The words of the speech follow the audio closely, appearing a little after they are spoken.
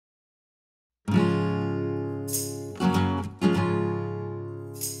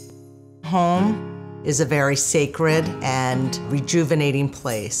home is a very sacred and rejuvenating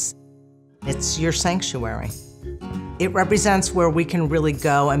place. It's your sanctuary. It represents where we can really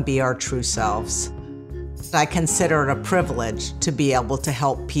go and be our true selves. I consider it a privilege to be able to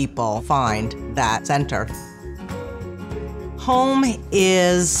help people find that center. Home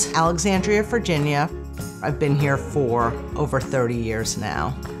is Alexandria, Virginia. I've been here for over 30 years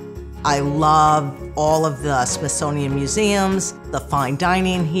now. I love all of the Smithsonian museums, the fine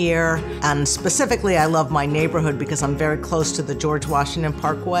dining here, and specifically I love my neighborhood because I'm very close to the George Washington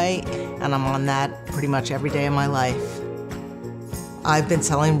Parkway, and I'm on that pretty much every day of my life. I've been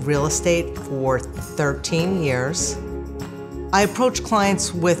selling real estate for 13 years. I approach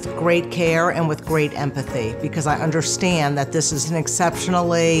clients with great care and with great empathy because I understand that this is an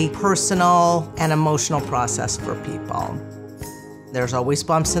exceptionally personal and emotional process for people. There's always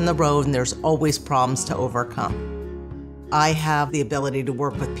bumps in the road and there's always problems to overcome. I have the ability to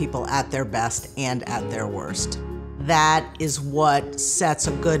work with people at their best and at their worst. That is what sets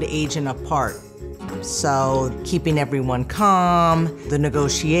a good agent apart. So keeping everyone calm, the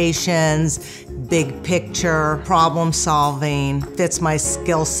negotiations, big picture, problem solving, fits my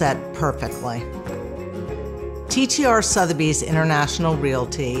skill set perfectly. TTR Sotheby's International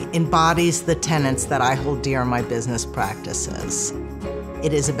Realty embodies the tenets that I hold dear in my business practices.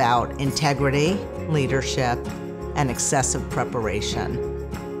 It is about integrity, leadership, and excessive preparation.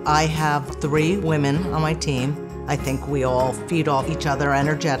 I have 3 women on my team. I think we all feed off each other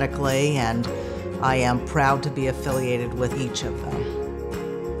energetically, and I am proud to be affiliated with each of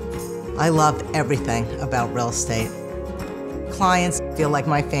them. I love everything about real estate. Clients feel like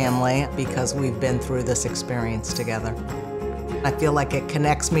my family because we've been through this experience together. I feel like it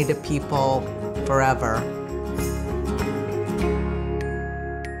connects me to people forever.